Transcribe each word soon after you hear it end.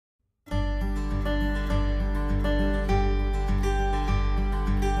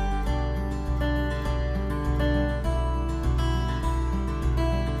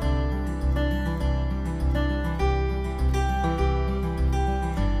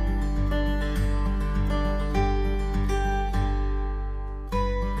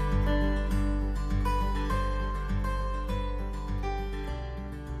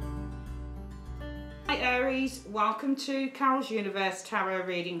Aries, welcome to Carol's Universe Tarot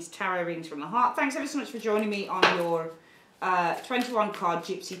Readings from the Heart. Thanks ever so much for joining me on your 21 card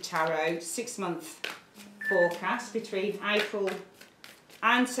Gypsy Tarot 6-month forecast between April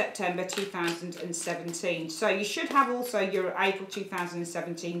and September 2017. So you should have also your April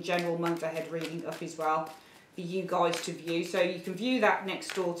 2017 general month ahead reading up as well for you guys to view. So you can view that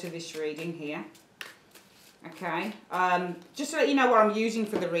next door to this reading here. Okay, just to let you know what I'm using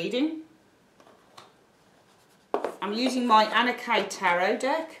for the reading. I'm using my Anna K Tarot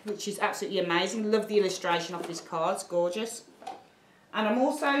deck, which is absolutely amazing. Love the illustration of this card, it's gorgeous. And I'm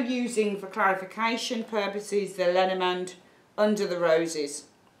also using, for clarification purposes, the Lenormand Under the Roses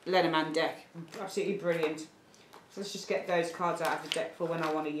Lenormand deck. Absolutely brilliant. So let's just get those cards out of the deck for when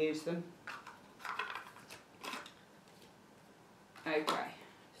I want to use them. Okay,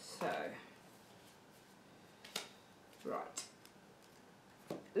 so, right.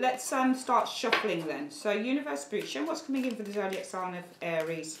 Let's start shuffling then. So Universe Spirit, show what's coming in for the zodiac sign of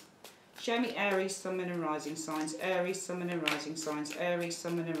Aries. Show me Aries, Sun, Moon and Rising signs. Aries, Sun, Moon and Rising signs. Aries,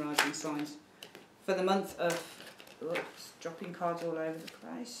 Sun, Moon and Rising signs. For the month of... Oops, dropping cards all over the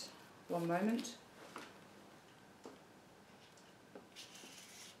place. One moment.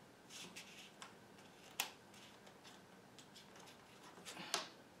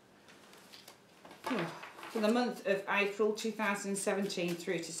 For the month of April 2017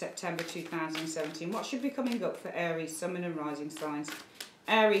 through to September 2017, what should be coming up for Aries, Sun, Moon and Rising signs?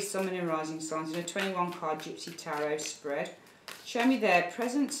 Aries, Sun, Moon and Rising signs in a 21 card Gypsy Tarot spread. Show me their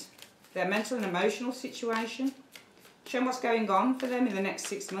present, their mental and emotional situation. Show me what's going on for them in the next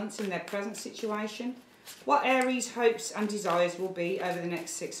 6 months in their present situation. What Aries' hopes and desires will be over the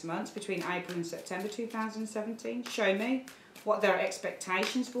next 6 months between April and September 2017. Show me what their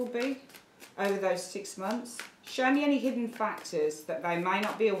expectations will be over those 6 months. Show me any hidden factors that they may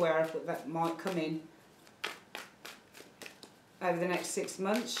not be aware of but that might come in over the next 6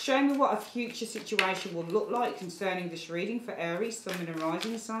 months. Show me what a future situation will look like concerning this reading for Aries, Sun, Moon and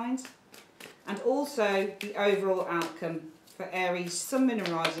Rising signs. And also the overall outcome for Aries, Sun, Moon and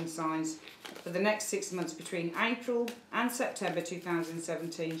Rising signs for the next 6 months between April and September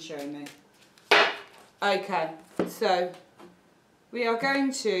 2017. Show me. Okay, so we are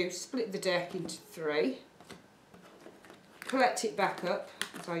going to split the deck into 3, collect it back up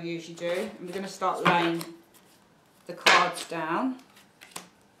as I usually do, and we're going to start laying the cards down.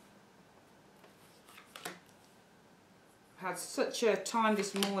 I've had such a time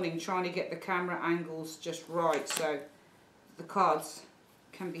this morning trying to get the camera angles just right so the cards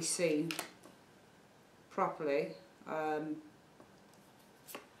can be seen properly. Right,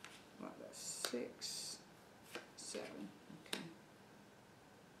 that's 6, 7.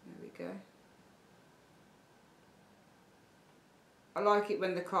 Go. I like it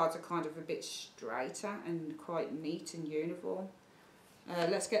when the cards are kind of a bit straighter and quite neat and uniform.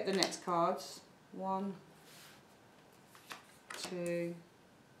 Let's get the next cards. 1, 2,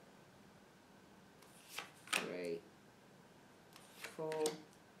 3, 4,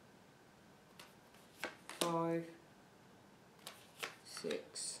 5,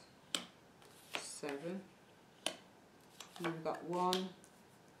 6, 7. And we've got 1,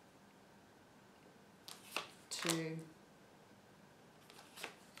 2,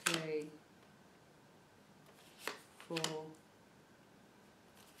 3, 4,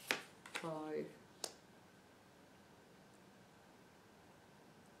 5,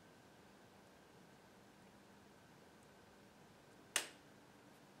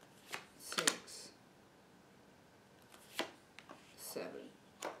 6, 7.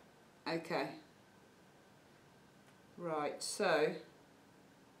 Okay. Right, so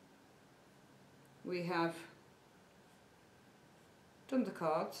we have done the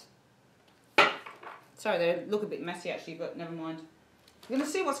cards. Sorry, they look a bit messy actually, but never mind. We're going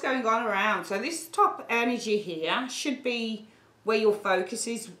to see what's going on around. So this top energy here should be where your focus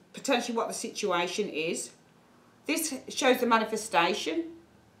is, potentially what the situation is. This shows the manifestation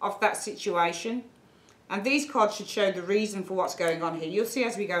of that situation. And these cards should show the reason for what's going on here. You'll see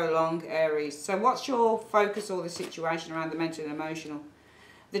as we go along, Aries. So what's your focus or the situation around the mental and emotional?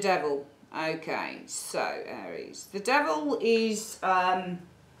 The Devil. Okay, so Aries. The Devil is,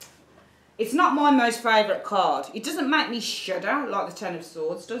 it's not my most favourite card. It doesn't make me shudder like the Ten of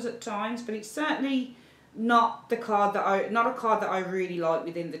Swords does at times, but it's certainly not the card that not a card that I really like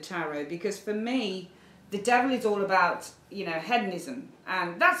within the tarot, because for me, the Devil is all about, you know, hedonism,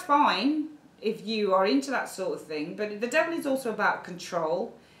 and that's fine if you are into that sort of thing, but the Devil is also about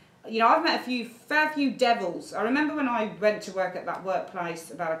control. You know, I've met a fair few devils. I remember when I went to work at that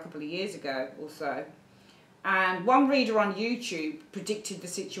workplace about a couple of years ago or so, And one reader on YouTube predicted the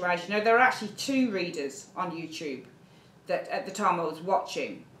situation. No, there are actually 2 readers on YouTube that at the time I was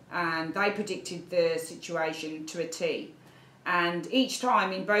watching, and they predicted the situation to a T. And each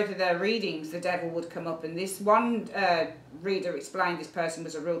time in both of their readings, the devil would come up. And this one reader explained this person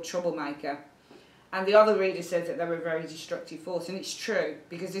was a real troublemaker. And the other reader said that they were a very destructive force. And it's true,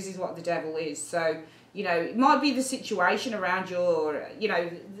 because this is what the devil is. So, you know, it might be the situation around your, you know,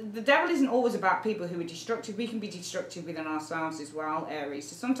 the devil isn't always about people who are destructive. We can be destructive within ourselves as well, Aries.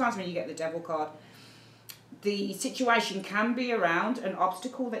 So sometimes when you get the devil card, the situation can be around an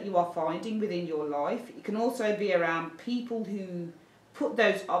obstacle that you are finding within your life. It can also be around people who put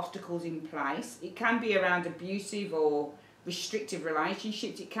those obstacles in place. It can be around abusive or restrictive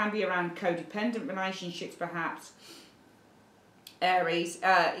relationships. It can be around codependent relationships, perhaps, Aries.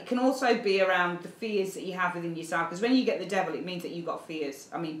 It can also be around the fears that you have within yourself, because when you get the devil, it means that you've got fears.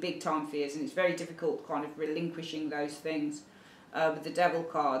 I mean, big time fears, and it's very difficult kind of relinquishing those things with the devil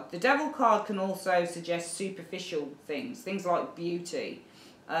card. The devil card can also suggest superficial things like beauty,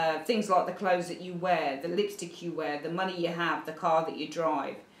 things like the clothes that you wear, the lipstick you wear, the money you have, the car that you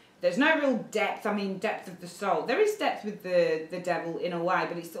drive. There's no real depth, I mean, depth of the soul. There is depth with the devil in a way,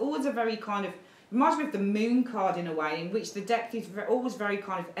 but it's always a very kind of, reminds me of the moon card in a way, in which the depth is always very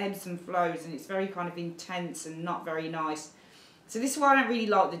kind of ebbs and flows, and it's very kind of intense and not very nice. So this is why I don't really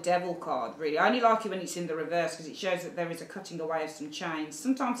like the devil card, really. I only like it when it's in the reverse, because it shows that there is a cutting away of some chains.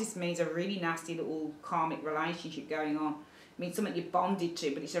 Sometimes this means a really nasty little karmic relationship going on. I mean, something you're bonded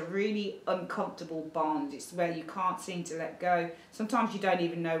to, but it's a really uncomfortable bond. It's where you can't seem to let go. Sometimes you don't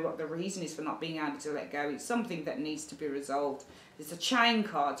even know what the reason is for not being able to let go. It's something that needs to be resolved. It's a chain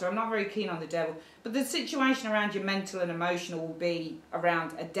card, so I'm not very keen on the devil. But the situation around your mental and emotional will be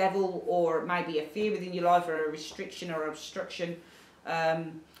around a devil, or maybe a fear within your life, or a restriction or obstruction.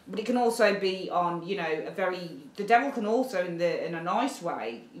 But it can also be on, you know, the devil can also, in a nice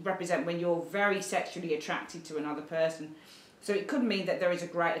way, represent when you're very sexually attracted to another person. So it could mean that there is a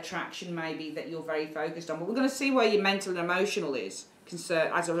great attraction, maybe, that you're very focused on. But we're going to see where your mental and emotional is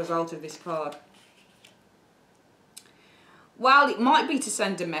as a result of this card. Well, it might be to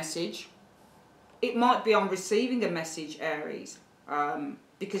send a message. It might be on receiving a message, Aries.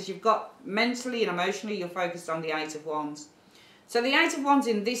 Because you've got mentally and emotionally, you're focused on the 8 of Wands. So the 8 of Wands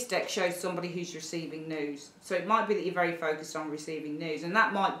in this deck shows somebody who's receiving news. So it might be that you're very focused on receiving news. And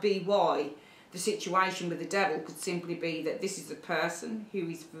that might be why the situation with the devil could simply be that this is a person who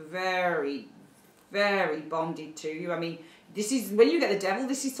is very, very bonded to you. I mean, this is, when you get the devil,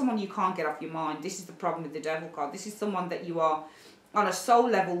 this is someone you can't get off your mind. This is the problem with the devil card. This is someone that you are, on a soul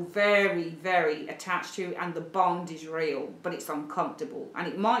level, very, very attached to, and the bond is real, but it's uncomfortable. And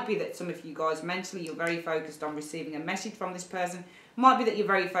it might be that some of you guys, mentally, you're very focused on receiving a message from this person. It might be that you're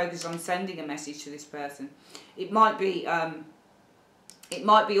very focused on sending a message to this person. It might be also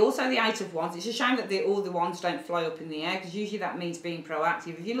the 8 of Wands. It's a shame that all the wands don't fly up in the air, because usually that means being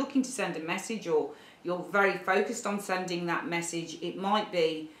proactive. If you're looking to send a message, or you're very focused on sending that message, it might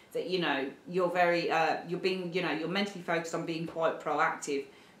be that, you know, you're very, you're mentally focused on being quite proactive.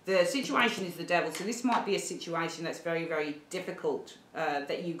 The situation is the devil, so this might be a situation that's very, very difficult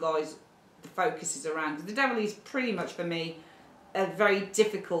that you guys, the focus is around. Because the devil is pretty much, for me, a very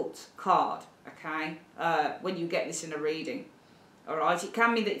difficult card, okay, when you get this in a reading. Alright, it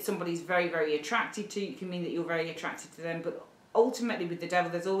can mean that somebody's very, very attracted to you. It can mean that you're very attracted to them. But ultimately with the devil,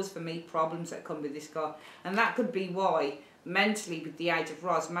 there's always, for me, problems that come with this card. And that could be why, mentally, with the 8 of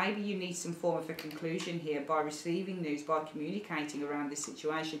Rods, maybe you need some form of a conclusion here by receiving news, by communicating around this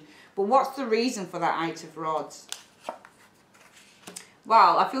situation. But what's the reason for that 8 of Rods?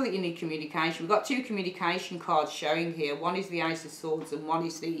 Well, I feel that you need communication. We've got 2 communication cards showing here. One is the Ace of Swords and one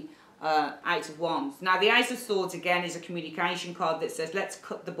is the 8 of Wands. Now, the Ace of Swords, again, is a communication card that says, let's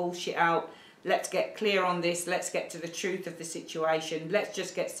cut the bullshit out. Let's get clear on this. Let's get to the truth of the situation. Let's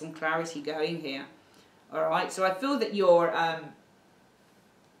just get some clarity going here. All right. So I feel that your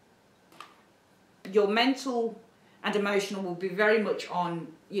mental and emotional will be very much on,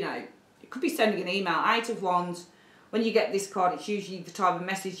 you know, it could be sending an email. 8 of Wands, when you get this card, it's usually the type of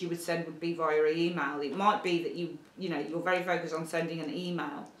message you would send would be via email. It might be that you're very focused on sending an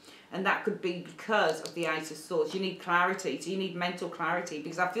email. And that could be because of the 8 of Swords. You need clarity, so you need mental clarity.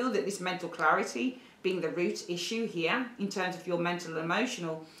 Because I feel that this mental clarity, being the root issue here, in terms of your mental and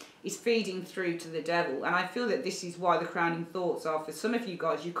emotional, is feeding through to the devil. And I feel that this is why the crowning thoughts are, for some of you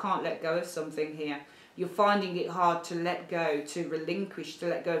guys, you can't let go of something here. You're finding it hard to let go, to relinquish, to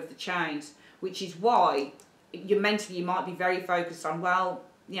let go of the chains. Which is why, you might be very focused on, well,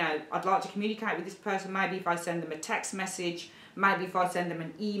 you know, I'd like to communicate with this person. Maybe if I send them a text message, maybe if I send them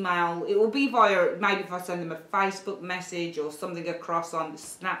an email, it will be via, maybe if I send them a Facebook message or something across on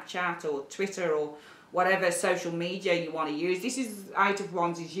Snapchat or Twitter or whatever social media you want to use. This is, Eight of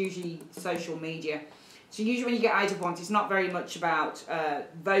Wands is usually social media. So usually when you get Eight of Wands, it's not very much about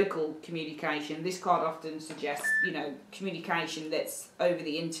vocal communication. This card often suggests, you know, communication that's over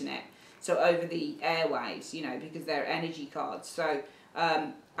the internet. So over the airwaves, you know, because they're energy cards. So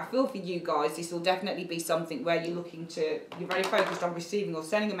I feel for you guys, this will definitely be something where you're you're very focused on receiving or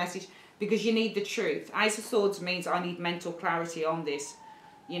sending a message because you need the truth. Ace of Swords means I need mental clarity on this.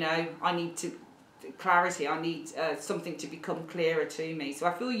 You know, I need clarity. I need something to become clearer to me. So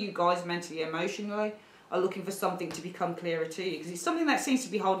I feel you guys mentally, emotionally are looking for something to become clearer to you because it's something that seems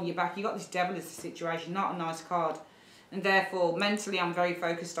to be holding you back. You've got this Devil as a situation, not a nice card. And therefore, mentally, I'm very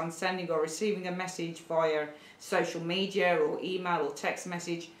focused on sending or receiving a message via social media or email or text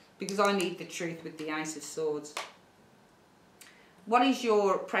message because I need the truth with the Ace of Swords. What is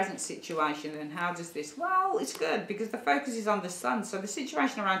your present situation and how does this? Well, it's good because the focus is on the Sun. So the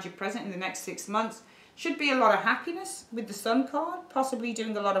situation around you present in the next 6 months should be a lot of happiness with the Sun card, possibly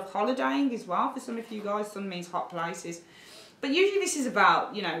doing a lot of holidaying as well for some of you guys. Sun means hot places. But usually this is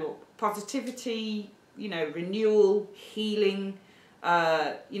about, you know, positivity, you know, renewal, healing,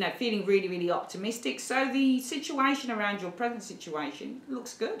 you know, feeling really, really optimistic. So the situation around your present situation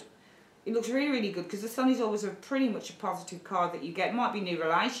looks good. It looks really, really good because the Sun is always pretty much a positive card that you get. Might be new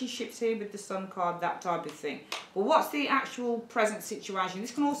relationships here with the Sun card, that type of thing. But what's the actual present situation?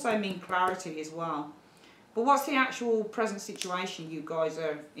 This can also mean clarity as well. But what's the actual present situation you guys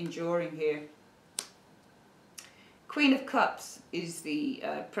are enduring here? Queen of Cups is the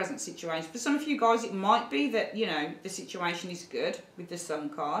present situation. For some of you guys, it might be that, you know, the situation is good with the Sun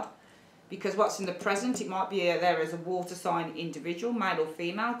card. Because what's in the present, it might be there as a water sign individual, male or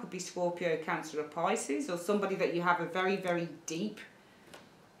female. Could be Scorpio, Cancer or Pisces. Or somebody that you have a very, very deep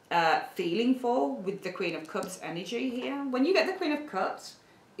feeling for with the Queen of Cups energy here. When you get the Queen of Cups,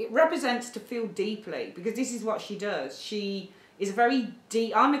 it represents to feel deeply. Because this is what she does. She is a very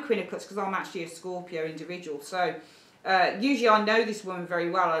deep... I'm a Queen of Cups because I'm actually a Scorpio individual. So... usually I know this woman very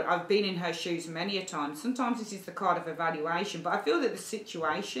well. I've been in her shoes many a time. Sometimes this is the card of evaluation, but I feel that the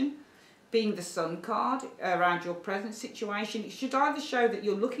situation, being the Sun card around your present situation, it should either show that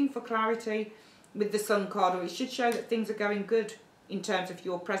you're looking for clarity with the Sun card, or it should show that things are going good in terms of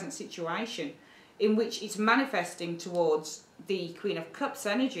your present situation, in which it's manifesting towards the Queen of Cups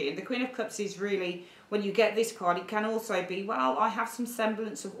energy. And the Queen of Cups is really, when you get this card, it can also be, well, I have some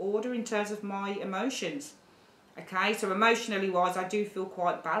semblance of order in terms of my emotions. Okay, so emotionally wise, I do feel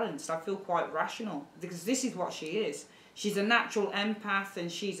quite balanced. I feel quite rational because this is what she is. She's a natural empath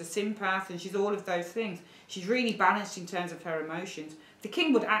and she's a sympath and she's all of those things. She's really balanced in terms of her emotions. The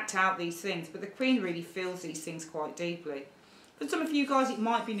King would act out these things, but the Queen really feels these things quite deeply. For some of you guys, it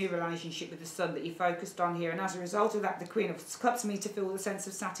might be a new relationship with the Sun that you're focused on here, and as a result of that, the Queen of Cups means to feel a sense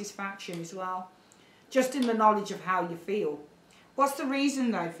of satisfaction as well, just in the knowledge of how you feel. What's the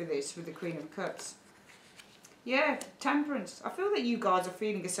reason though for this with the Queen of Cups? Yeah, Temperance. I feel that you guys are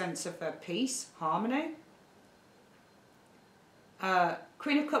feeling a sense of peace, harmony.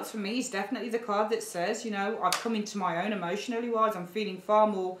 Queen of Cups for me is definitely the card that says, you know, I've come into my own emotionally wise. I'm feeling far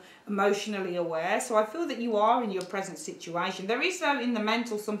more emotionally aware. So I feel that you are in your present situation. There is, though, in the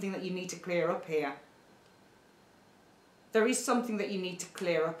mental something that you need to clear up here. There is something that you need to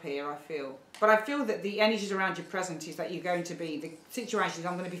clear up here, I feel. But I feel that the energies around your present is that you're going to be, the situation is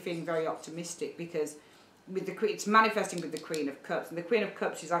I'm going to be feeling very optimistic because with the it's manifesting with the Queen of Cups. And the Queen of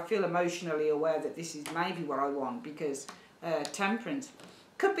Cups is I feel emotionally aware that this is maybe what I want because Temperance.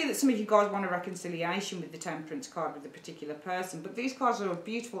 Could be that some of you guys want a reconciliation with the Temperance card with a particular person. But these cards are a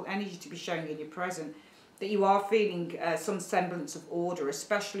beautiful energy to be showing in your present. That you are feeling some semblance of order,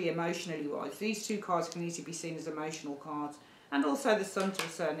 especially emotionally wise. These two cards can easily be seen as emotional cards. And also the Sun to a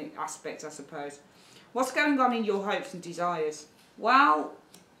certain aspect, I suppose. What's going on in your hopes and desires? Well,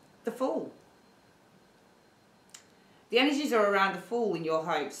 the Fool. The energies are around the Fool in your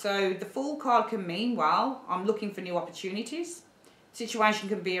hopes. So the Fool card can mean, well, I'm looking for new opportunities. Situation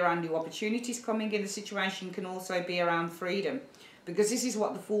can be around new opportunities coming in. The situation can also be around freedom. Because this is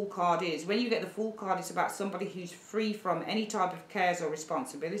what the Fool card is. When you get the Fool card, it's about somebody who's free from any type of cares or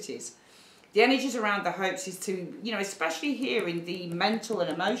responsibilities. The energies around the hopes is to, you know, especially here in the mental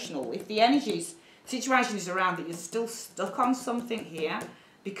and emotional, if the energies, situation is around that you're still stuck on something here,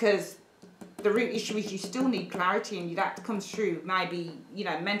 because the root issue is you still need clarity and that comes through maybe, you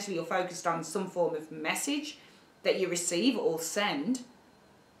know, mentally you're focused on some form of message that you receive or send,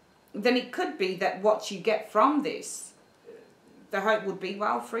 then it could be that what you get from this the hope would be,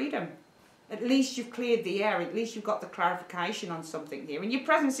 well, freedom. At least you've cleared the air. At least you've got the clarification on something here. In your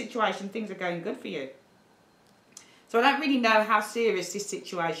present situation, things are going good for you. So I don't really know how serious this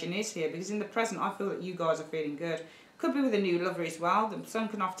situation is here, because in the present, I feel that you guys are feeling good. Could be with a new lover as well. The sun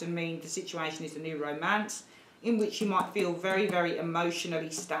can often mean the situation is a new romance, in which you might feel very, very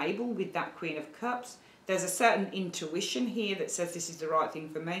emotionally stable with that Queen of Cups. There's a certain intuition here that says this is the right thing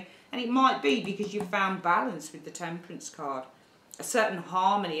for me. And it might be because you've found balance with the Temperance card. A certain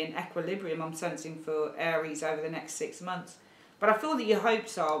harmony and equilibrium I'm sensing for Aries over the next 6 months. But I feel that your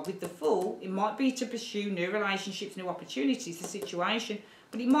hopes are, with the Fool, it might be to pursue new relationships, new opportunities, the situation.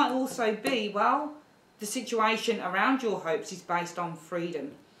 But it might also be, well, the situation around your hopes is based on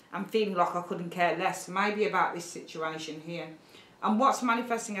freedom. I'm feeling like I couldn't care less, maybe about this situation here. And what's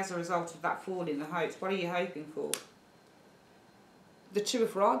manifesting as a result of that Fall in the hopes? What are you hoping for? The Two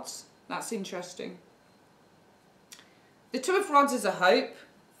of Rods. That's interesting. The Two of Rods is a hope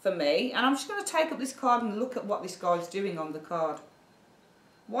for me. And I'm just going to take up this card and look at what this guy's doing on the card.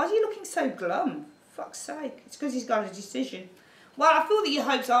 Why is he looking so glum? For fuck's sake. It's because he's got a decision. Well, I feel that your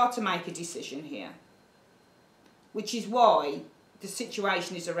hopes are to make a decision here. Which is why the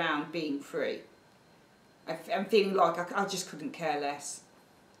situation is around being free. I'm feeling like I just couldn't care less.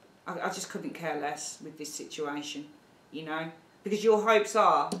 I just couldn't care less with this situation, you know. Because your hopes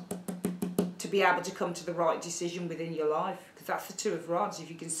are to be able to come to the right decision within your life. Because that's the Two of Rods. If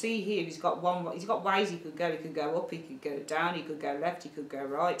you can see here, he's got ways he could go. He could go up, he could go down, he could go left, he could go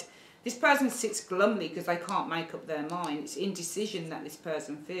right. This person sits glumly because they can't make up their mind. It's indecision that this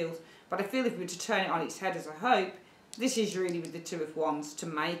person feels. But I feel if we were to turn it on its head as a hope, this is really with the Two of Wands to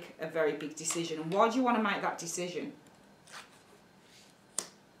make a very big decision. And why do you want to make that decision?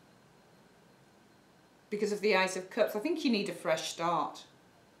 Because of the Ace of Cups. I think you need a fresh start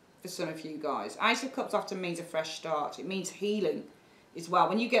for some of you guys. Ace of Cups often means a fresh start. It means healing as well.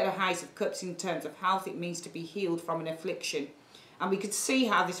 When you get a Ace of Cups in terms of health, it means to be healed from an affliction. And we could see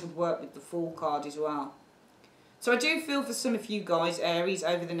how this would work with the Fool card as well. So I do feel for some of you guys, Aries,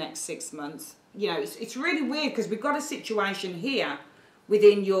 over the next 6 months, you know, it's really weird because we've got a situation here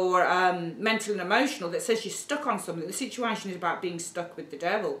within your mental and emotional that says you're stuck on something. The situation is about being stuck with the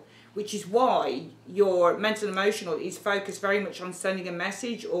devil, which is why your mental and emotional is focused very much on sending a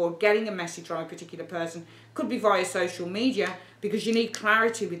message or getting a message from a particular person. Could be via social media because you need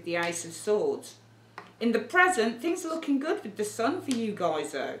clarity with the Ace of Swords. In the present, things are looking good with the Sun for you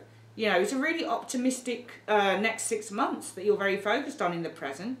guys though. You know, it's a really optimistic next 6 months that you're very focused on in the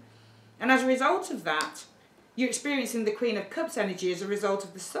present. And as a result of that, you're experiencing the Queen of Cups energy as a result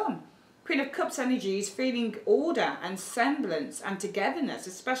of the Sun. Queen of Cups energy is feeling order and semblance and togetherness,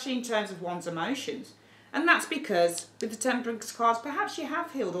 especially in terms of one's emotions. And that's because with the Temperance cards, perhaps you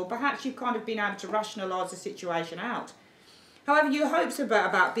have healed or perhaps you've kind of been able to rationalise the situation out. However, your hopes are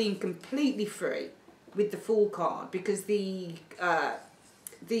about being completely free with the Fool card because the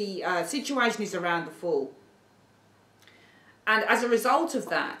situation is around the Fool. And as a result of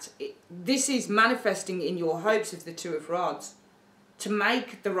that, this is manifesting in your hopes of the Two of Rods to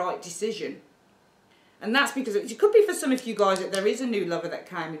make the right decision. And that's because it could be for some of you guys that there is a new lover that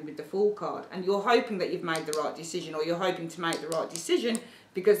came in with the Fool card and you're hoping that you've made the right decision or you're hoping to make the right decision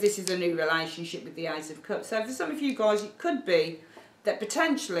because this is a new relationship with the Ace of Cups. So for some of you guys, it could be that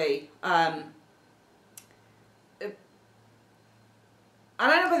potentially I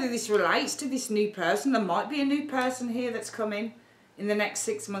don't know whether this relates to this new person. There might be a new person here that's coming in the next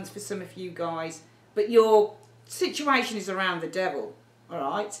 6 months for some of you guys. But your situation is around the devil, all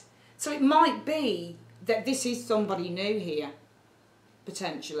right? So it might be that this is somebody new here,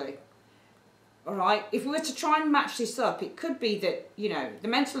 potentially. All right? If we were to try and match this up, it could be that, you know, the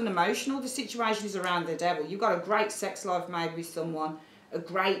mental and emotional, the situation is around the devil. You've got a great sex life maybe with someone, a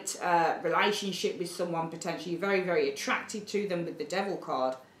great relationship with someone potentially. You're very, very attracted to them with the Devil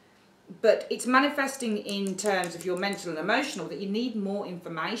card. But it's manifesting in terms of your mental and emotional that you need more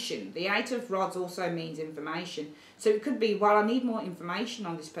information. The Eight of Rods also means information. So it could be, well, I need more information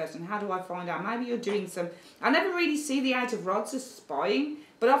on this person. How do I find out? Maybe you're doing some... I never really see the Eight of Rods as spying,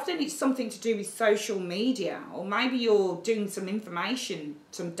 but often it's something to do with social media, or maybe you're doing some information,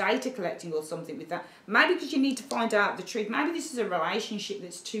 some data collecting or something with that. Maybe because you need to find out the truth. Maybe this is a relationship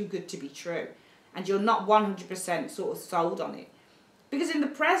that's too good to be true, and you're not 100% sort of sold on it. Because in the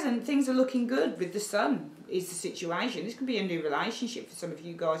present, things are looking good with the Sun is the situation. This could be a new relationship for some of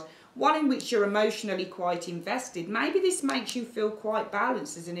you guys. One in which you're emotionally quite invested. Maybe this makes you feel quite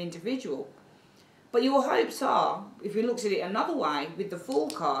balanced as an individual. But your hopes are, if you looked at it another way, with the Fool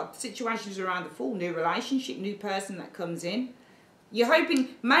card, situations around the Fool, new relationship, new person that comes in. You're hoping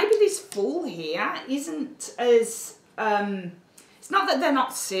maybe this Fool here isn't as It's not that they're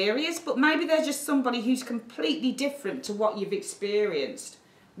not serious, but maybe they're just somebody who's completely different to what you've experienced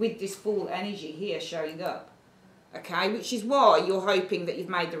with this Fool energy here showing up. Okay, which is why you're hoping that you've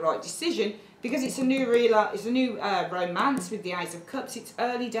made the right decision, because it's a new romance with the Ace of Cups. It's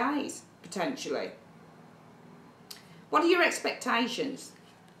early days, potentially. What are your expectations?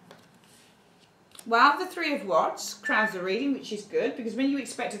 Well, the Three of Rods crowns the reading, which is good, because when you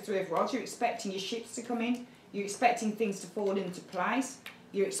expect a Three of Rods, you're expecting your ships to come in, you're expecting things to fall into place,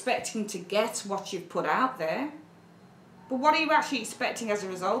 you're expecting to get what you've put out there. But what are you actually expecting as a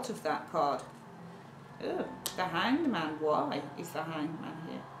result of that card? Oh, the Hanged Man. Why is the Hanged Man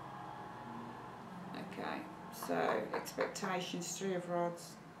here? Okay, so expectations, Three of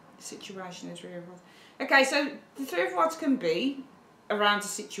Rods, situation is Three of Rods. Okay, so the Three of Rods can be around a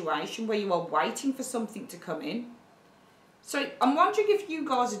situation where you are waiting for something to come in. So I'm wondering if you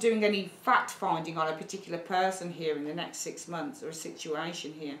guys are doing any fact finding on a particular person here in the next 6 months, or a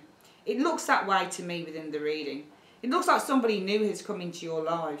situation here. It looks that way to me within the reading. It looks like somebody new has come into your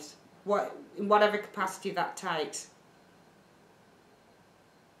lives, in whatever capacity that takes.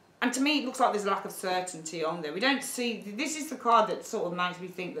 And to me, it looks like there's a lack of certainty on there. We don't see, this is the card that sort of makes me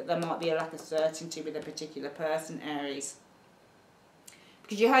think that there might be a lack of certainty with a particular person, Aries.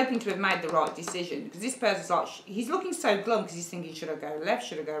 Because you're hoping to have made the right decision. Because this person's like, he's looking so glum because he's thinking, should I go left,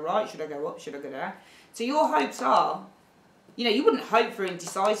 should I go right, should I go up, should I go down? So your hopes are, you know, you wouldn't hope for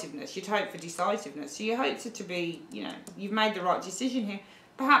indecisiveness, you'd hope for decisiveness. So your hopes are to be, you know, you've made the right decision here.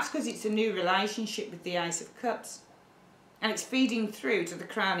 Perhaps because it's a new relationship with the Ace of Cups. And it's feeding through to the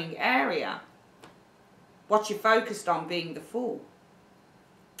crowning area, what you're focused on being the Fool.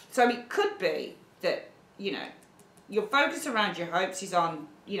 So it could be that, you know, your focus around your hopes is on,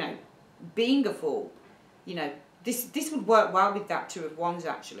 you know, being a Fool. You know, this would work well with that Two of Wands,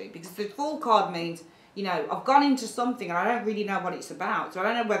 actually, because the Fool card means, you know, I've gone into something and I don't really know what it's about. So I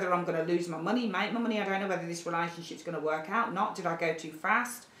don't know whether I'm going to lose my money, make my money. I don't know whether this relationship's going to work out, not. Did I go too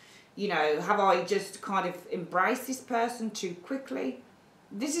fast? You know, have I just kind of embraced this person too quickly?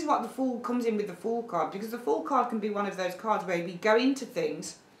 This is what the Fool comes in with the Fool card, because the Fool card can be one of those cards where we go into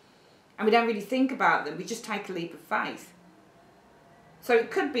things and we don't really think about them, we just take a leap of faith. So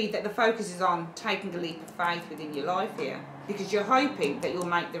it could be that the focus is on taking a leap of faith within your life here, because you're hoping that you'll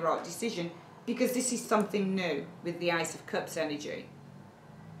make the right decision, because this is something new with the Ace of Cups energy.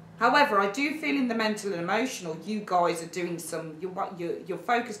 However, I do feel in the mental and emotional, you guys are doing some, you're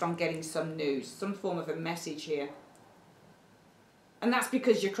focused on getting some news, some form of a message here. And that's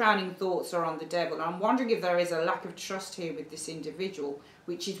because your crowning thoughts are on the devil. And I'm wondering if there is a lack of trust here with this individual,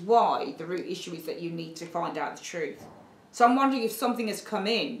 which is why the root issue is that you need to find out the truth. So I'm wondering if something has come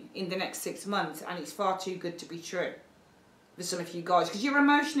in the next 6 months and it's far too good to be true for some of you guys. Because you're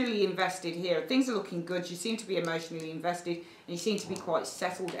emotionally invested here. Things are looking good. You seem to be emotionally invested and you seem to be quite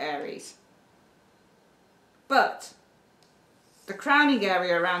settled, Aries. But the crowning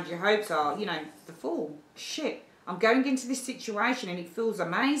area around your hopes are, you know, the Fool. Shit. I'm going into this situation and it feels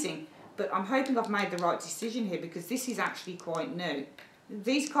amazing, but I'm hoping I've made the right decision here, because this is actually quite new.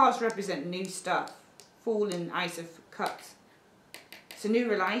 These cards represent new stuff. Fool and Ace of Cups. It's a new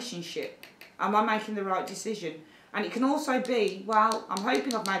relationship. Am I making the right decision? And it can also be, well, I'm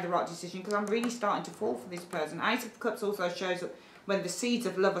hoping I've made the right decision because I'm really starting to fall for this person. Ace of Cups also shows up when the seeds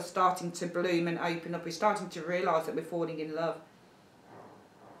of love are starting to bloom and open up. We're starting to realise that we're falling in love.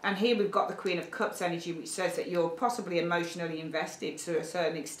 And here we've got the Queen of Cups energy, which says that you're possibly emotionally invested to a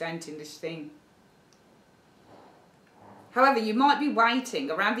certain extent in this thing. However, you might be waiting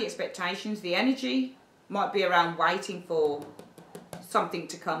around the expectations. The energy might be around waiting for something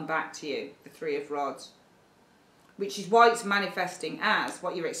to come back to you, the Three of Rods. Which is why it's manifesting as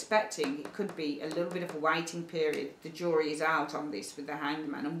what you're expecting. It could be a little bit of a waiting period. The jury is out on this with the Hanged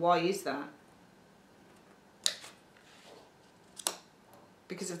Man. And why is that?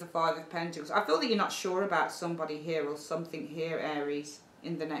 Because of the Five of Pentacles. I feel that you're not sure about somebody here or something here, Aries,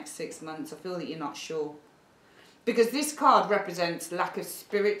 in the next 6 months. I feel that you're not sure. Because this card represents lack of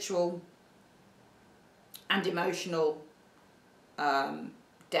spiritual and emotional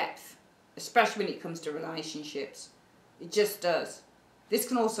depth. Especially when it comes to relationships. It just does. This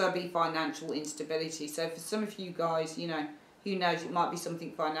can also be financial instability. So for some of you guys, you know, who knows, it might be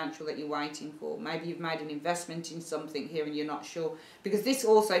something financial that you're waiting for. Maybe you've made an investment in something here and you're not sure. Because this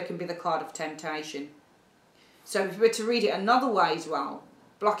also can be the card of temptation. So if we were to read it another way as well,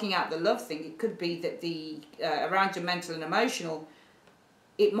 blocking out the love thing, it could be that the around your mental and emotional,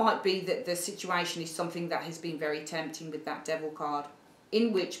 it might be that the situation is something that has been very tempting with that Devil card.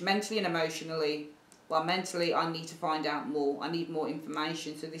 In which mentally and emotionally, well, mentally I need to find out more. I need more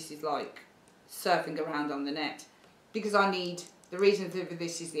information. So this is like surfing around on the net. Because I need The reason for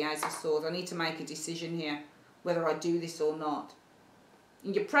this is the Ace of Swords. I need to make a decision here, whether I do this or not.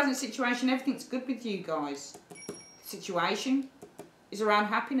 In your present situation, everything's good with you guys. Situation is around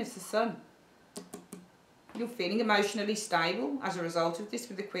happiness, the Sun. You're feeling emotionally stable as a result of this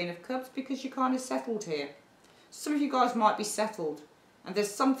with the Queen of Cups because you're kind of settled here. Some of you guys might be settled and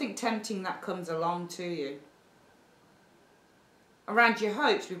there's something tempting that comes along to you. Around your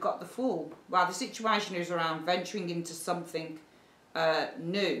hopes, we've got the Fool. Well, the situation is around venturing into something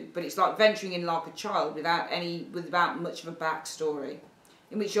new, but it's like venturing in like a child without much of a backstory.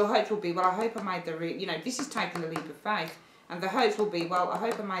 In which your hopes will be, well, I hope I made this is taking the leap of faith. And the hopes will be, well, I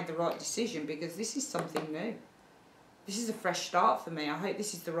hope I made the right decision because this is something new. This is a fresh start for me. I hope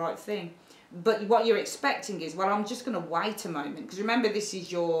this is the right thing. But what you're expecting is, well, I'm just going to wait a moment. Because remember, this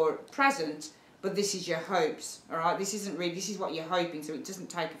is your present, but this is your hopes, all right? This isn't really, this is what you're hoping, so it doesn't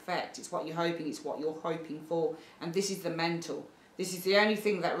take effect. It's what you're hoping, it's what you're hoping for. And this is the mental. This is the only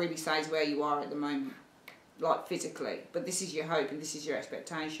thing that really says where you are at the moment, like physically. But this is your hope and this is your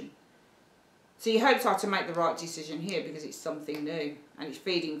expectation. So your hopes are to make the right decision here because it's something new and it's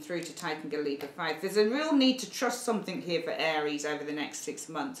feeding through to taking a leap of faith. There's a real need to trust something here for Aries over the next 6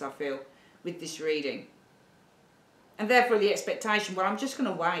 months, I feel, with this reading. And therefore the expectation, well, I'm just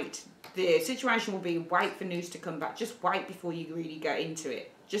going to wait. The situation will be wait for news to come back. Just wait before you really go into it.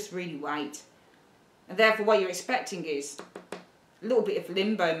 Just really wait. And therefore what you're expecting is a little bit of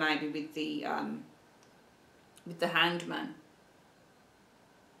limbo maybe with the Hanged Man.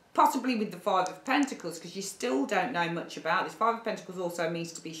 Possibly with the Five of Pentacles, because you still don't know much about this. Five of Pentacles also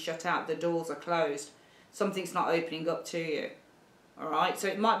means to be shut out. The doors are closed. Something's not opening up to you. Alright, so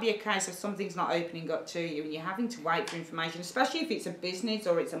it might be a case of something's not opening up to you and you're having to wait for information, especially if it's a business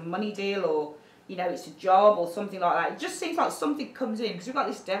or it's a money deal or, you know, it's a job or something like that. It just seems like something comes in because we've got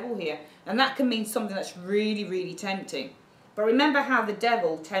this Devil here and that can mean something that's really, really tempting. But remember how the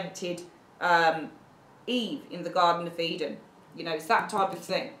Devil tempted Eve in the Garden of Eden. You know, it's that type of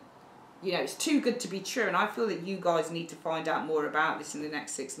thing. You know, it's too good to be true, and I feel that you guys need to find out more about this in the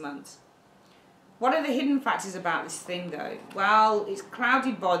next 6 months. What are the hidden factors about this thing, though? Well, it's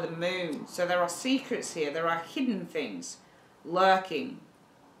clouded by the moon, so there are secrets here. There are hidden things lurking.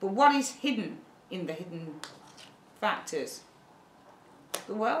 But what is hidden in the hidden factors?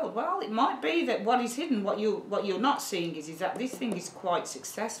 The world. Well, it might be that what is hidden, what you're not seeing is that this thing is quite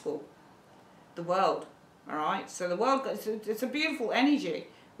successful. The world. All right? So the world, it's a beautiful energy.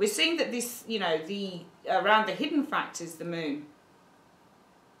 We're seeing that this, you know, around the hidden factors, the moon.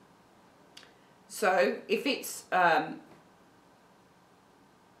 So if it's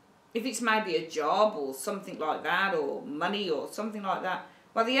maybe a job or something like that, or money or something like that,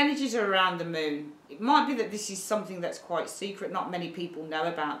 well, the energies are around the moon. It might be that this is something that's quite secret. Not many people know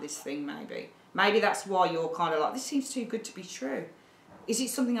about this thing, maybe. Maybe that's why you're kind of like, this seems too good to be true. Is it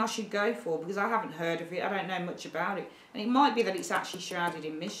something I should go for? Because I haven't heard of it. I don't know much about it. And it might be that it's actually shrouded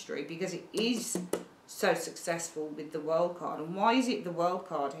in mystery because it is so successful with the World card. And why is it the World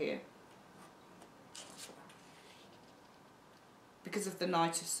card here? Because of the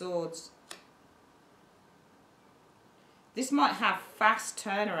Knight of Swords. This might have fast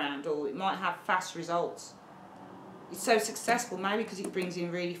turnaround or it might have fast results. It's so successful maybe because it brings in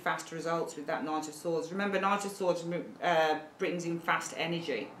really fast results with that Knight of Swords. Remember, Knight of Swords brings in fast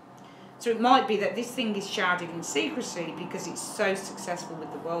energy. So it might be that this thing is shrouded in secrecy because it's so successful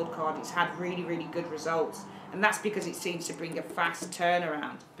with the World card. It's had really, really good results. And that's because it seems to bring a fast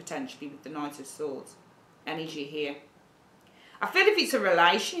turnaround, potentially, with the Knight of Swords. Energy here. I feel if it's a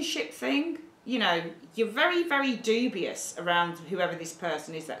relationship thing, you know, you're very, very dubious around whoever this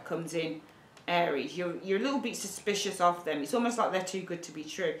person is that comes in. Aries, you're a little bit suspicious of them. It's almost like they're too good to be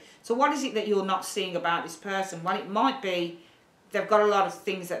true. So what is it that you're not seeing about this person? Well, it might be they've got a lot of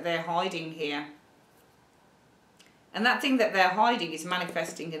things that they're hiding here. And that thing that they're hiding is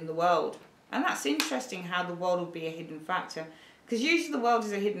manifesting in the world. And that's interesting how the world would be a hidden factor. Because usually the world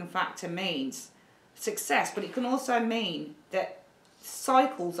is a hidden factor means success, but it can also mean that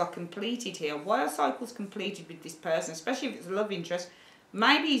cycles are completed here. Why are cycles completed with this person, especially if it's a love interest?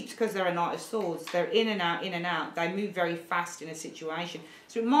 Maybe it's because they're a Knight of Swords. They're in and out, in and out. They move very fast in a situation.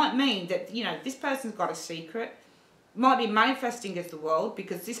 So it might mean that, you know, this person's got a secret. It might be manifesting as the world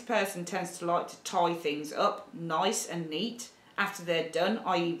because this person tends to like to tie things up nice and neat after they're done,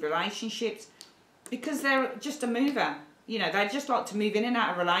 i.e. relationships, because they're just a mover. You know, they just like to move in and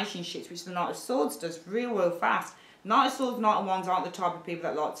out of relationships, which the Knight of Swords does real fast. Knight of Swords, Knight of Wands aren't the type of people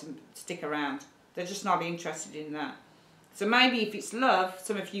that like to stick around. They're just not interested in that. So maybe if it's love,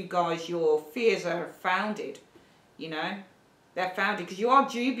 some of you guys, your fears are founded, you know. They're founded because you are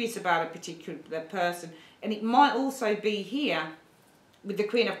dubious about a particular person. And it might also be here with the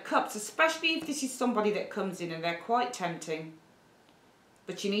Queen of Cups, especially if this is somebody that comes in and they're quite tempting.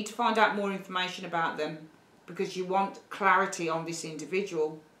 But you need to find out more information about them because you want clarity on this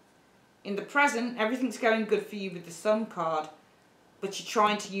individual. In the present, everything's going good for you with the Sun card, but you're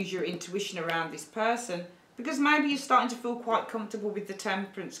trying to use your intuition around this person because maybe you're starting to feel quite comfortable with the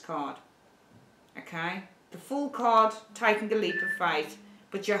Temperance card. Okay? The Fool card, taking a leap of faith,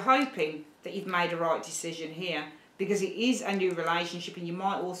 but you're hoping that you've made a right decision here because it is a new relationship and you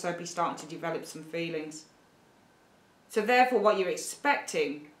might also be starting to develop some feelings. So therefore what you're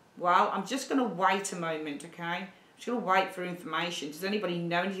expecting, well, I'm just going to wait a moment, okay? I'm just going to wait for information. Does anybody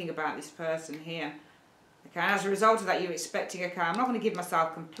know anything about this person here? Okay, and as a result of that, you're expecting, okay, I'm not going to give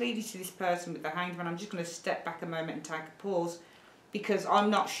myself completely to this person with the Hanged Man. I'm just going to step back a moment and take a pause because I'm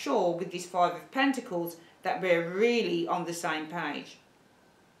not sure with this Five of Pentacles that we're really on the same page.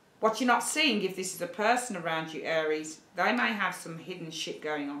 What you're not seeing, if this is a person around you, Aries, they may have some hidden shit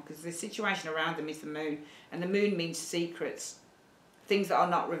going on because the situation around them is the Moon. And the Moon means secrets, things that are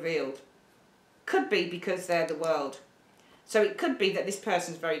not revealed. Could be because they're the World. So it could be that this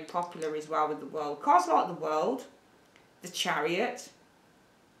person's very popular as well with the World. Cards like the World, the Chariot,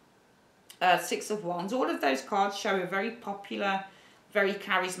 Six of Wands, all of those cards show a very popular, very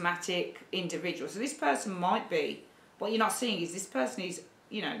charismatic individual. So this person might be, what you're not seeing is this person is,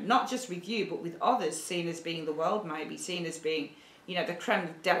 you know, not just with you, but with others, seen as being the World, maybe, seen as being, you know, the creme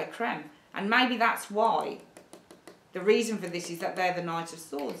de la creme. And maybe that's why the reason for this is that they're the Knight of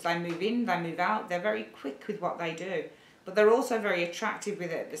Swords. They move in, they move out, they're very quick with what they do. But they're also very attractive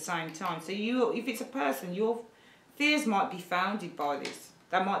with it at the same time. So you, if it's a person, your fears might be founded by this.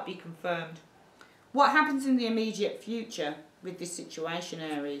 They might be confirmed. What happens in the immediate future with this situation,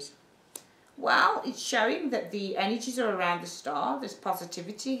 Aries? Well, it's showing that the energies are around the star. There's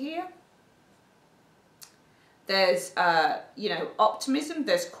positivity here. There's, you know, optimism.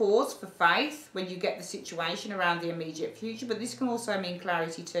 There's cause for faith when you get the situation around the immediate future. But this can also mean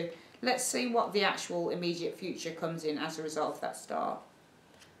clarity too. Let's see what the actual immediate future comes in as a result of that star.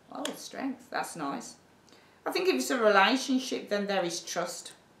 Oh, strength. That's nice. I think if it's a relationship, then there is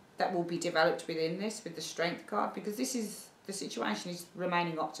trust that will be developed within this with the Strength card, because this is, the situation is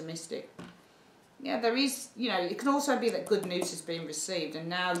remaining optimistic. Yeah, there is, you know, it can also be that good news has been received and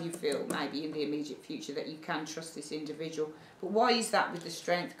now you feel maybe in the immediate future that you can trust this individual. But why is that with the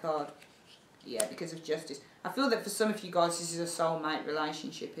Strength card? Yeah, because of Justice. I feel that for some of you guys this is a soulmate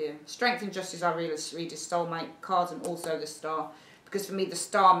relationship here. Strength and Justice I really read as soulmate cards, and also the Star. Because for me the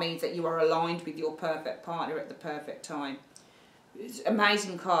Star means that you are aligned with your perfect partner at the perfect time. It's an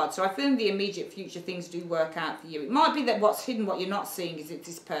amazing card. So I feel in the immediate future things do work out for you. It might be that what's hidden, what you're not seeing, is that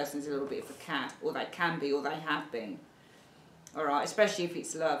this person's a little bit of a cat. Or they can be, or they have been. Alright, especially if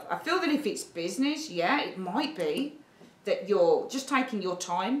it's love. I feel that if it's business, yeah, it might be that you're just taking your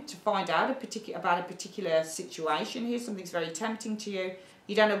time to find out about a particular situation here. Something's very tempting to you.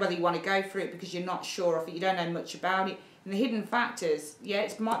 You don't know whether you want to go for it because you're not sure of it. You don't know much about it. And the hidden factors, yeah,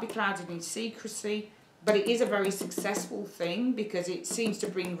 it might be clouded in secrecy, but it is a very successful thing because it seems to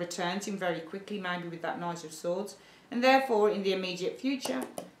bring returns in very quickly, maybe with that Knight of Swords. And therefore, in the immediate future,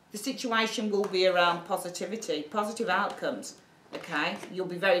 the situation will be around positivity, positive outcomes, okay? You'll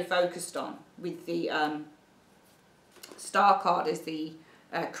be very focused on with the Star card as the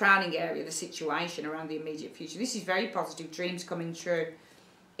crowning area, the situation around the immediate future. This is very positive, dreams coming true.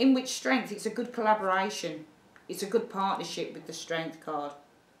 In which Strength, it's a good collaboration. It's a good partnership with the Strength card.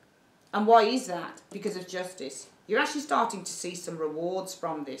 And why is that? Because of Justice. You're actually starting to see some rewards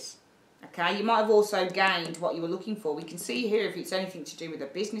from this. Okay, you might have also gained what you were looking for. We can see here if it's anything to do with a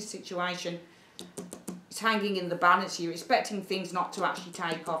business situation. It's hanging in the balance. You're expecting things not to actually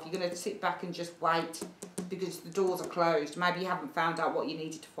take off. You're going to sit back and just wait because the doors are closed. Maybe you haven't found out what you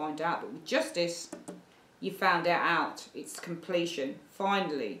needed to find out. But with Justice, you found it out. It's completion.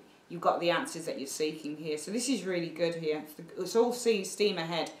 Finally, you've got the answers that you're seeking here. So this is really good here. It's all steam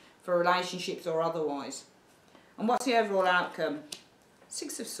ahead for relationships or otherwise. And what's the overall outcome?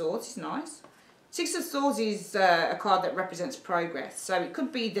 Six of Swords is nice. Six of Swords is a card that represents progress. So it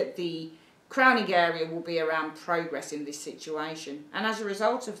could be that the crowning area will be around progress in this situation. And as a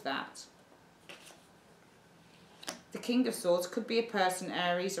result of that, the King of Swords could be a person,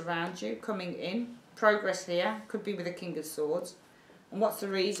 Aries, around you, coming in. Progress here, could be with the King of Swords. And what's the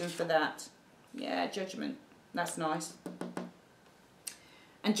reason for that? Yeah, Judgment. That's nice.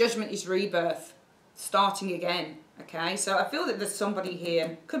 And Judgment is rebirth, starting again. Okay, so I feel that there's somebody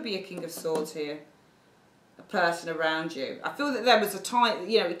here, could be a King of Swords here, a person around you. I feel that there was a time,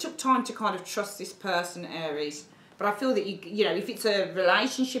 you know, it took time to kind of trust this person, Aries. But I feel that you know, if it's a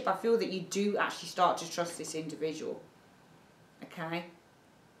relationship, I feel that you do actually start to trust this individual. okay?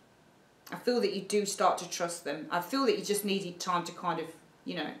 I feel that you do start to trust them. I feel that you just needed time to kind of,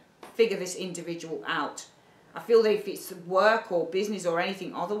 you know, figure this individual out. I feel that if it's work or business or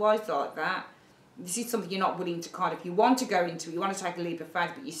anything otherwise like that, this is something you're not willing to kind of, you want to go into, you want to take a leap of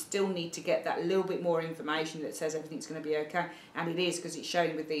faith, but you still need to get that little bit more information that says everything's going to be okay. And it is, because it's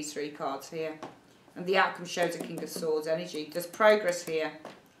shown with these 3 cards here. And the outcome shows a King of Swords energy. There's progress here,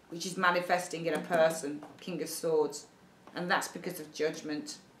 which is manifesting in a person, King of Swords. And that's because of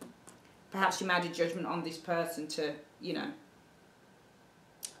judgment. Perhaps you made a judgment on this person to, you know,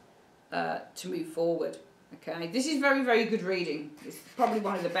 to move forward. Okay, this is very, very good reading. It's probably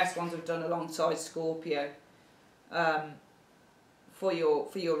one of the best ones I've done alongside Scorpio for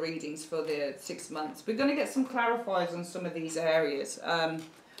your readings for the 6 months. We're going to get some clarifiers on some of these areas.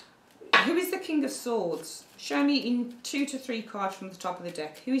 Who is the King of Swords? Show me in 2 to 3 cards from the top of the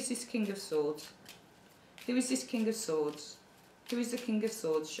deck. Who is this King of Swords? Who is this King of Swords? Who is the King of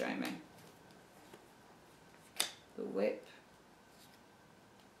Swords? Show me. The Whip.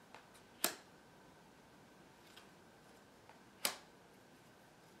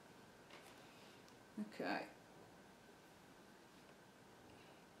 Okay.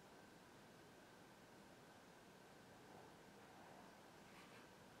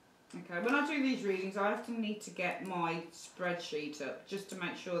 Okay, when I do these readings, I often need to get my spreadsheet up just to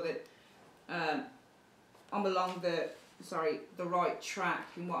make sure that I'm along the right track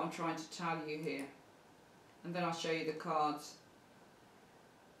in what I'm trying to tell you here. And then I'll show you the cards.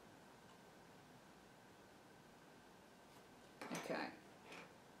 Okay.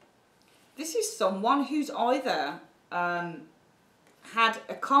 This is someone who's either had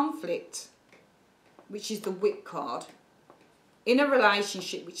a conflict, which is the Whip card, in a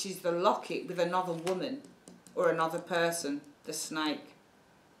relationship, which is the Locket, with another woman or another person, the Snake.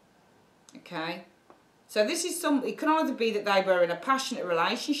 Okay? So this is it can either be that they were in a passionate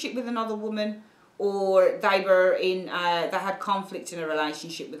relationship with another woman, or they were they had conflict in a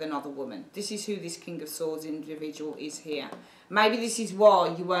relationship with another woman. This is who this King of Swords individual is here. Maybe this is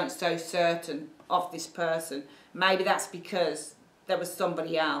why you weren't so certain of this person. Maybe that's because there was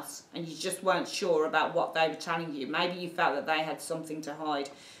somebody else and you just weren't sure about what they were telling you. Maybe you felt that they had something to hide.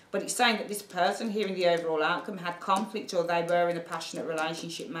 But it's saying that this person here in the overall outcome had conflict, or they were in a passionate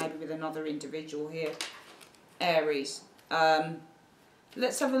relationship maybe with another individual here. Aries.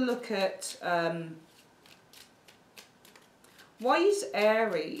 Let's have a look at why is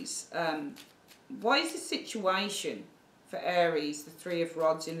Aries, why is the situation for Aries, the 3 of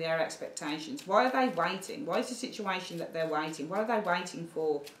Rods, in their expectations? Why are they waiting? Why is the situation that they're waiting? What are they waiting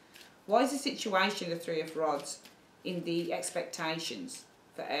for? Why is the situation, the 3 of Rods, in the expectations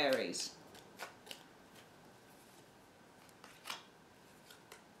for Aries?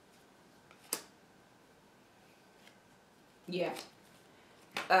 Yeah.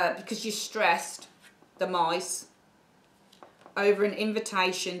 Because you're stressed, the Mice, over an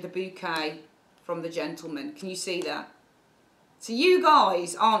invitation, the Bouquet, from the Gentleman. Can you see that? So you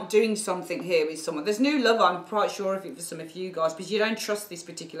guys aren't doing something here with someone. There's new love, I'm quite sure of it for some of you guys, because you don't trust this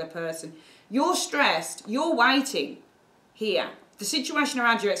particular person. You're stressed, you're waiting here. The situation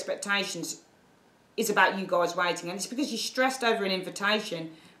around your expectations is about you guys waiting, and it's because you're stressed over an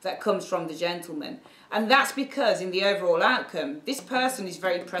invitation that comes from the Gentleman. And that's because in the overall outcome, this person is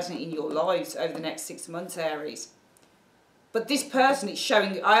very present in your lives over the next 6 months, Aries. But this person, it's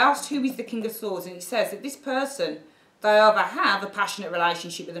showing, I asked who is the King of Swords, and it says that this person, they either have a passionate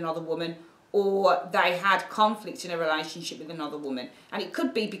relationship with another woman, or they had conflict in a relationship with another woman. And it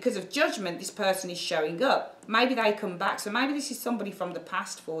could be because of judgment this person is showing up. Maybe they come back. So maybe this is somebody from the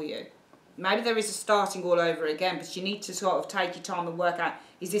past for you. Maybe there is a starting all over again, but you need to sort of take your time and work out,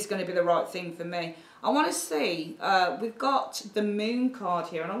 is this going to be the right thing for me? I want to see, we've got the Moon card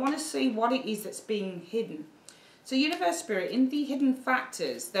here, and I want to see what it is that's being hidden. So Universe Spirit, in the hidden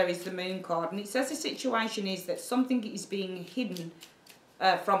factors, there is the Moon card, and it says the situation is that something is being hidden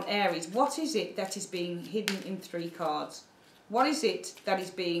from Aries. What is it that is being hidden in 3 cards? What is it that is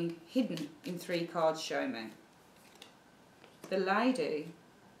being hidden in 3 cards? Show me. The Lady,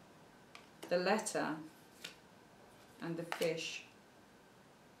 the Letter, and the Fish.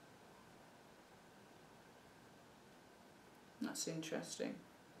 That's interesting.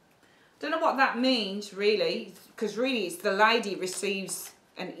 Don't know what that means, really, because really it's the lady receives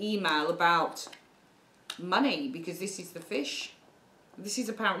an email about money, because this is the Fish. This is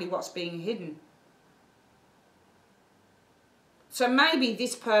apparently what's being hidden. So maybe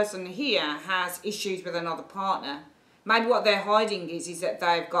this person here has issues with another partner. Maybe what they're hiding is that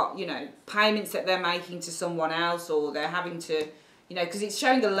they've got, you know, payments that they're making to someone else, or they're having to, you know, because it's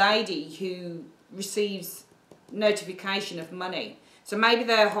showing a lady who receives notification of money. So maybe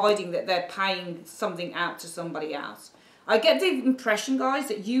they're hiding that they're paying something out to somebody else. I get the impression, guys,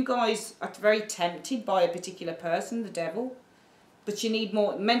 that you guys are very tempted by a particular person, the devil. But you need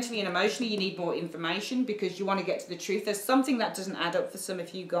more, mentally and emotionally, you need more information because you want to get to the truth. There's something that doesn't add up for some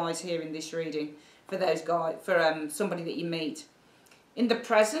of you guys here in this reading, for those guys, for somebody that you meet. In the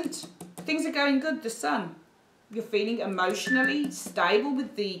present, things are going good, the Sun. You're feeling emotionally stable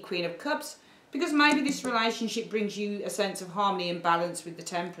with the Queen of Cups because maybe this relationship brings you a sense of harmony and balance with the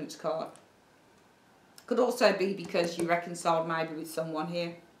Temperance card. Could also be because you reconciled maybe with someone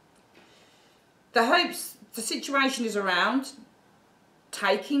here. The situation is around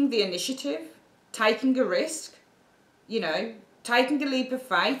taking the initiative, taking a risk, you know, taking a leap of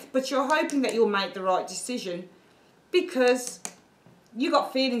faith, but you're hoping that you'll make the right decision because you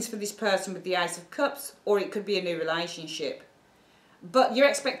got feelings for this person with the Ace of Cups, or it could be a new relationship. But your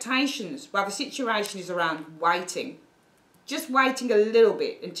expectations, well, the situation is around waiting. Just waiting a little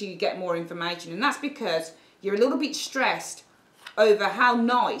bit until you get more information. And that's because you're a little bit stressed over how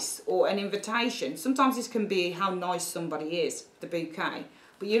nice, or an invitation. Sometimes this can be how nice somebody is, the bouquet.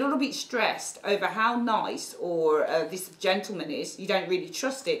 But you're a little bit stressed over how nice or this gentleman is. You don't really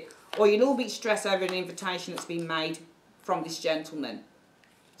trust it. Or you're a little bit stressed over an invitation that's been made from this gentleman.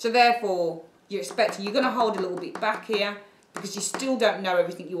 So therefore, you're going to hold a little bit back here because you still don't know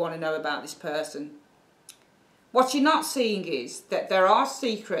everything you want to know about this person. What you're not seeing is that there are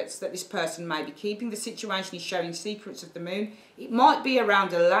secrets that this person may be keeping. The situation is showing secrets of the moon. It might be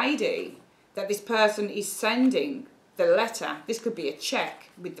around a lady that this person is sending the letter. This could be a check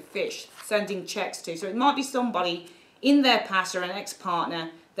with the fish, sending checks to. So it might be somebody in their past or an ex-partner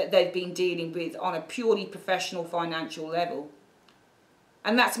that they've been dealing with on a purely professional financial level.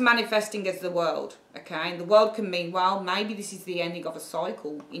 And that's manifesting as the world, okay? And the world can mean, well, maybe this is the ending of a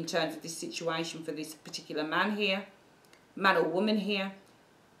cycle in terms of this situation for this particular man here, man or woman here.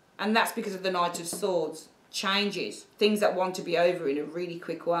 And that's because of the Knight of Swords. Changes, things that want to be over in a really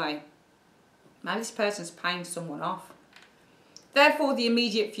quick way. Now this person's paying someone off. Therefore, the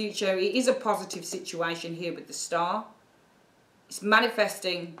immediate future, it is a positive situation here with the Star. It's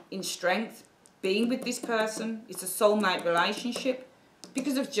manifesting in strength, being with this person. It's a soulmate relationship.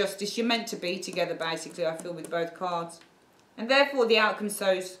 Because of justice, you're meant to be together, basically, I feel, with both cards. And therefore, the outcome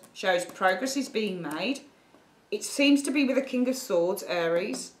shows progress is being made. It seems to be with the King of Swords,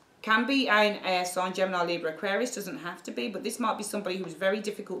 Aries. Can be an air sign, Gemini, Libra, Aquarius. Doesn't have to be, but this might be somebody who's very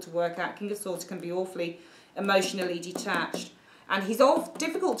difficult to work out. King of Swords can be awfully emotionally detached. And he's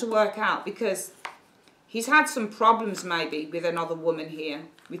difficult to work out because he's had some problems, maybe, with another woman here,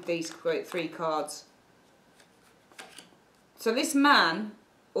 with these three cards. So this man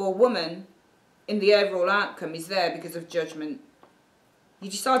or woman in the overall outcome is there because of judgment. You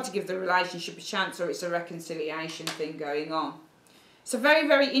decide to give the relationship a chance, or it's a reconciliation thing going on. It's a very,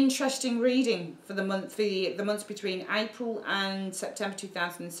 very interesting reading for the months between April and September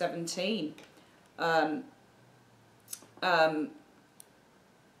 2017.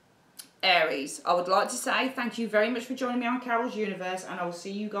 Aries, I would like to say thank you very much for joining me on Carol's Universe, and I will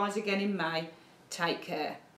see you guys again in May. Take care.